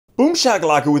Boom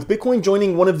shakalaka, with Bitcoin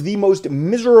joining one of the most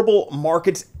miserable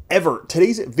markets ever.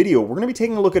 Today's video, we're going to be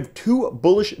taking a look at two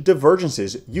bullish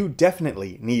divergences you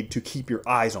definitely need to keep your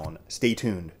eyes on. Stay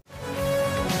tuned.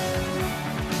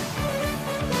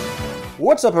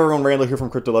 What's up everyone, Randall here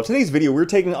from Crypto Love. Today's video, we're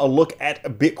taking a look at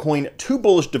Bitcoin, two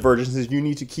bullish divergences you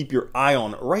need to keep your eye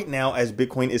on right now as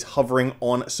Bitcoin is hovering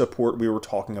on support we were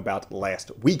talking about last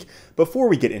week. Before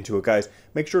we get into it, guys,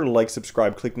 make sure to like,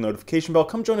 subscribe, click the notification bell.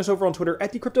 Come join us over on Twitter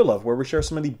at @TheCryptoLove, where we share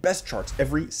some of the best charts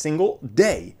every single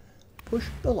day. Push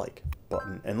the like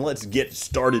button and let's get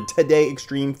started. Today,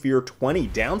 Extreme Fear 20,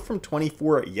 down from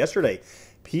 24 yesterday.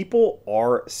 People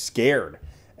are scared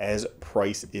as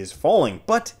price is falling,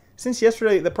 but since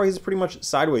yesterday, the price is pretty much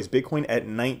sideways. Bitcoin at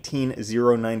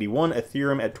 19,091,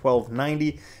 Ethereum at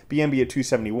 1290, BNB at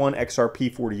 271,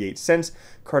 XRP 48 cents,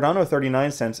 Cardano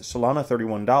 39 cents, Solana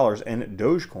 $31, and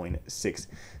Dogecoin 6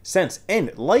 cents.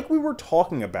 And like we were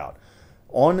talking about,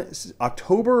 on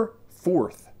October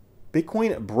 4th,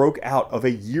 Bitcoin broke out of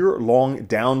a year-long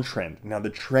downtrend. Now,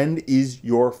 the trend is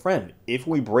your friend. If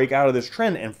we break out of this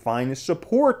trend and find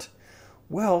support,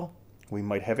 well, we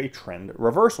might have a trend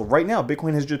reversal. Right now,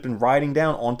 Bitcoin has just been riding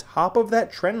down on top of that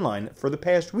trend line for the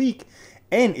past week,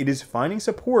 and it is finding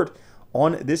support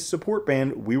on this support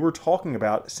band we were talking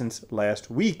about since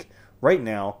last week. Right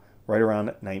now, right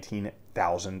around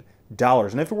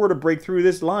 $19,000. And if it were to break through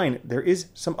this line, there is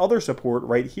some other support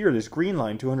right here, this green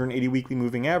line, 280 weekly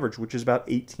moving average, which is about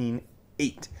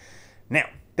 18.8. Now,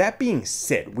 that being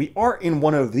said, we are in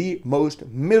one of the most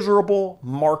miserable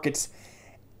markets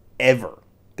ever.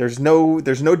 There's no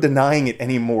denying it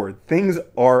anymore. Things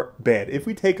are bad. If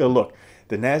we take a look,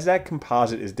 the NASDAQ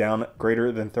composite is down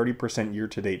greater than 30% year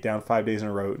to date, down 5 days in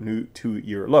a row, new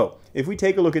 2-year low. If we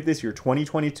take a look at this year,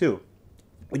 2022,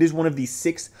 it is one of the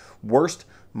 6 worst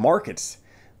markets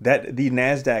that the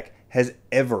NASDAQ has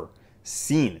ever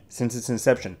seen since its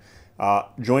inception,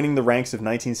 joining the ranks of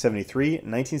 1973,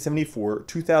 1974,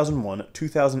 2001,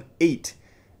 2008,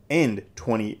 and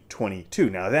 2022.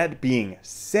 Now, that being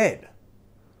said,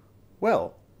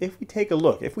 well, if we take a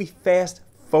look, if we fast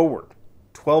forward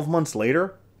 12 months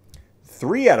later,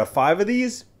 3 out of 5 of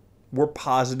these were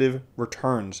positive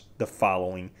returns the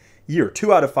following year.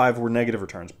 2 out of 5 were negative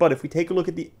returns. But if we take a look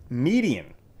at the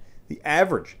median, the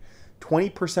average,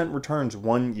 20% returns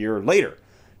 1 year later.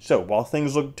 So while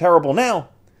things look terrible now,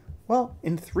 well,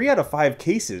 in 3 out of 5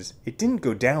 cases, it didn't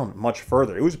go down much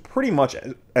further. It was pretty much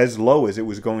as low as it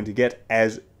was going to get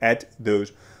at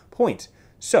those points.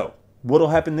 So what'll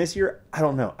happen this year? I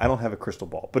don't know. I don't have a crystal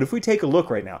ball. But if we take a look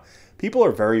right now, people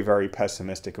are very, very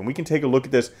pessimistic. And we can take a look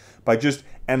at this by just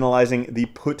analyzing the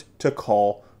put to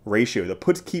call ratio. The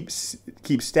puts keep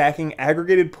stacking.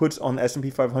 Aggregated puts on the S&P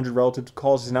 500 relative to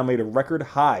calls has now made a record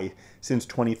high since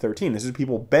 2013. This is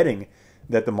people betting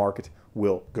that the market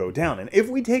will go down. And if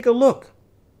we take a look,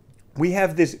 we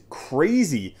have this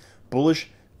crazy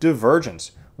bullish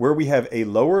divergence where we have a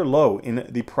lower low in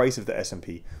the price of the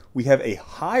S&P. We have a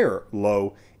higher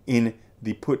low in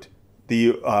the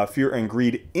fear and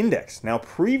greed index. Now,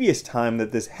 previous time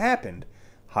that this happened,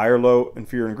 higher low in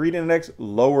fear and greed index,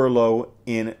 lower low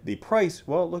in the price.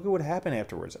 Well, look at what happened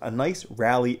afterwards. A nice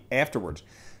rally afterwards.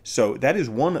 So that is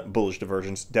one bullish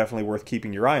divergence definitely worth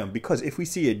keeping your eye on, because if we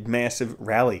see a massive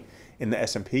rally in the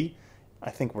S&P,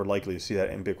 I think we're likely to see that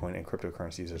in Bitcoin and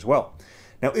cryptocurrencies as well.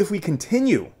 Now, if we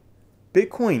continue,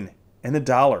 Bitcoin and the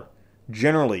dollar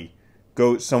generally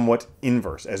go somewhat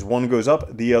inverse. As one goes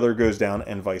up, the other goes down,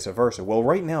 and vice versa. Well,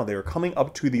 right now, they are coming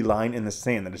up to the line in the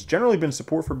sand that has generally been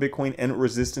support for Bitcoin and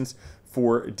resistance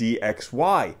for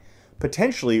DXY.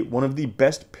 Potentially one of the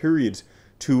best periods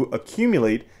to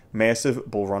accumulate massive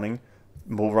bull run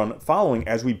following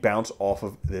as we bounce off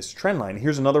of this trend line.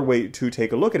 Here's another way to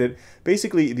take a look at it.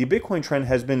 Basically, the Bitcoin trend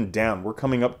has been down. We're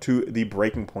coming up to the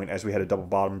breaking point as we had a double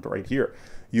bottom right here.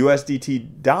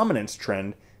 USDT dominance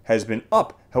trend has been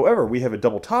up. However, we have a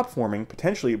double top forming,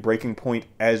 potentially a breaking point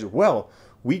as well.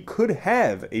 We could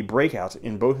have a breakout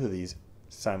in both of these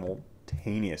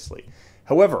simultaneously.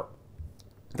 However,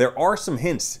 there are some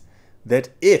hints that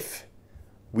if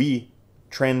we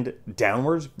trend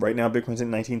downwards, right now Bitcoin's at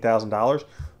 $19,000,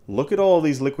 look at all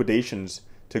these liquidations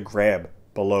to grab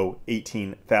below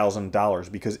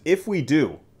 $18,000, because if we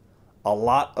do, a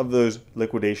lot of those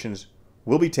liquidations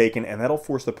will be taken, and that'll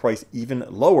force the price even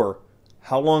lower.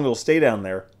 How long it'll stay down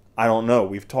there, I don't know.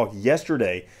 We've talked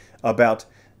yesterday about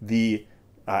the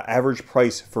average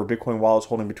price for Bitcoin wallets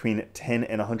holding between 10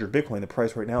 and 100 Bitcoin. The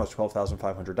price right now is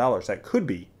 $12,500. That could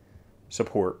be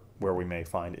support where we may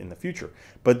find in the future.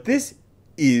 But this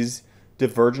is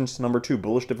divergence number 2,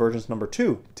 bullish divergence number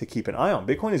 2 to keep an eye on.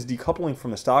 Bitcoin is decoupling from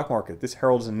the stock market. This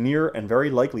heralds a near and very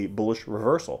likely bullish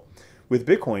reversal. With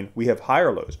Bitcoin, we have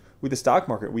higher lows. With the stock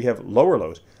market, we have lower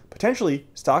lows. Potentially,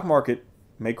 stock market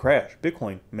may crash.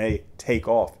 Bitcoin may take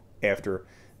off after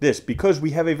this because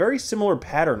we have a very similar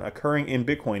pattern occurring in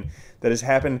Bitcoin that has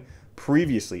happened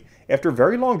previously. After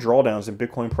very long drawdowns in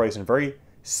Bitcoin price and very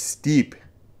steep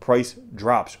price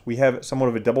drops, we have somewhat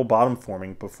of a double bottom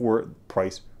forming before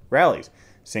price rallies.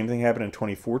 Same thing happened in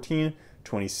 2014,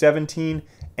 2017,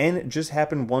 and it just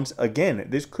happened once again.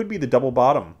 This could be the double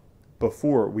bottom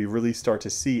before we really start to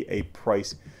see a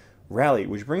price rally,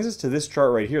 which brings us to this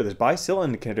chart right here. This buy-sell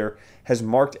indicator has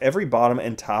marked every bottom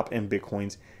and top in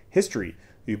Bitcoin's history.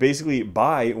 You basically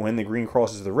buy when the green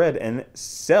crosses the red and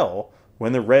sell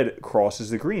when the red crosses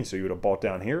the green. So you would have bought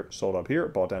down here, sold up here,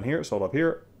 bought down here, sold up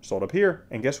here, sold up here,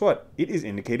 and guess what? It is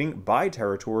indicating buy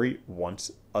territory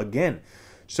once again.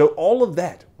 So all of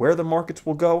that, where the markets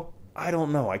will go, I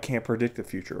don't know. I can't predict the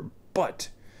future, but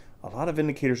a lot of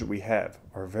indicators that we have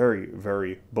are very,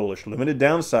 very bullish. Limited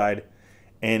downside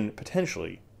and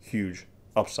potentially huge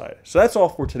upside. So that's all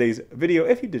for today's video.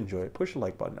 If you did enjoy it, push the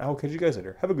like button. I will catch you guys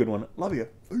later. Have a good one. Love you.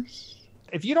 Peace.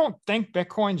 If you don't think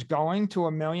Bitcoin's going to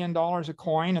 $1 million a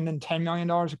coin and then $10 million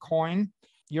a coin,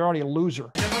 you're already a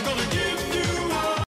loser.